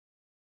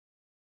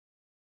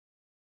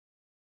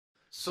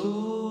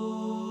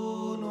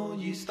Sono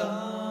gli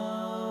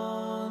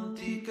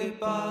istanti che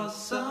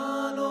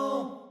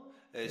passano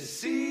e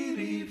si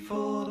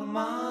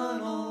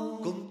riformano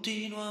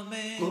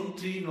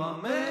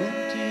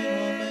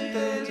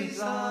continuamente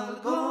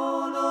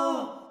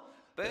risalgono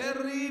per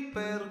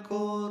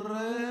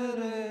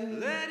ripercorrere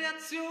le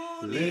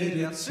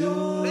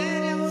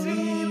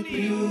reazioni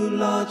più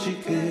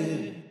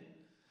logiche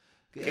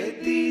che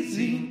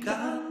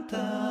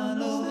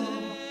disincantano,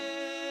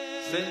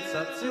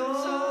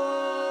 sensazioni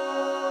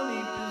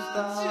più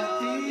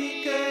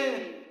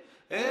statiche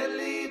e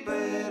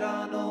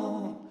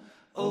liberano.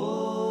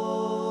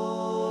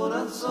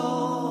 Ora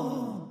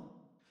so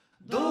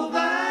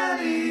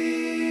dov'eri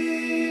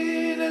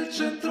nel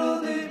centro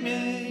dei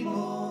miei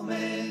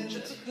momenti.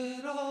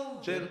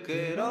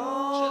 Cercherò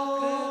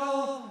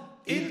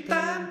il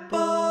tempo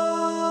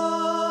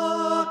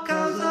a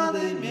causa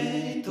dei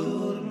miei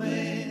tormenti.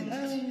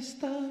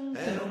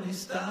 È un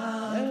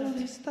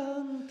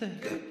istante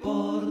che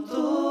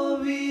porto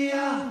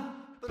via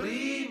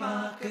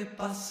prima che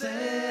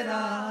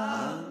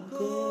passerà.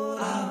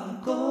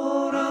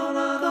 Ancora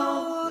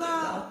un'ora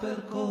da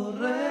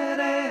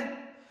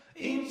percorrere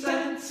in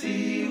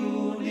sensi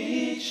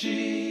unici,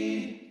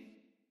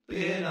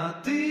 piena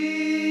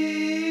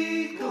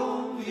di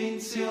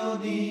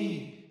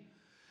convinzioni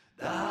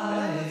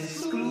da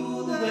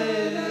escludere,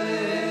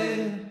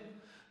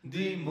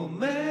 di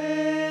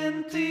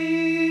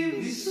momenti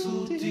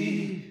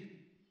vissuti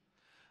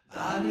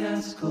da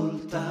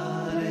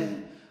riascoltare.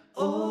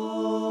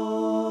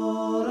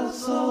 Ora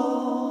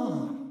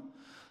so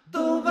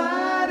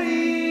dov'eri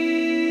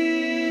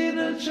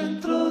nel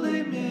centro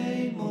dei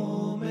miei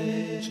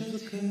momenti.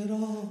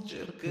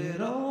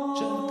 Cercherò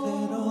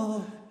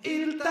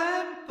il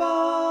tempo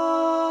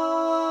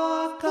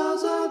a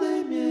causa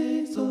dei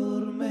miei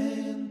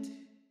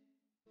tormenti.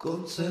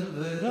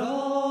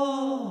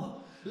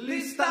 Conserverò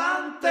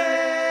l'istante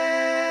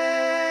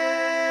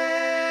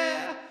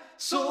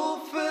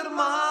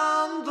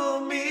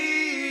soffermandomi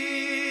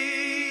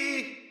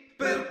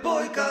per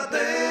poi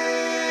cadere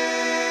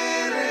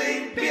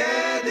in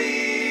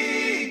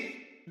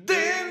piedi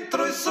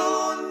dentro i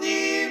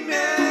sogni miei.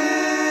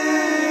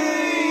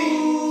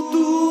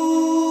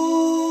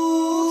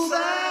 Tu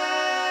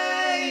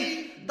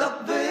sei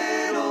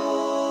davvero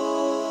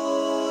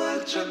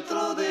il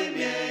centro dei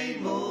miei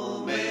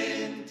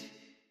momenti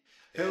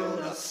e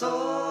ora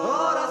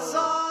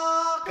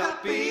so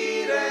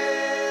capire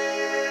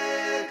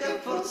che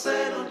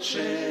forse non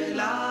ce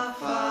la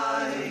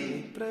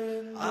fai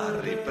a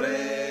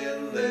riprendere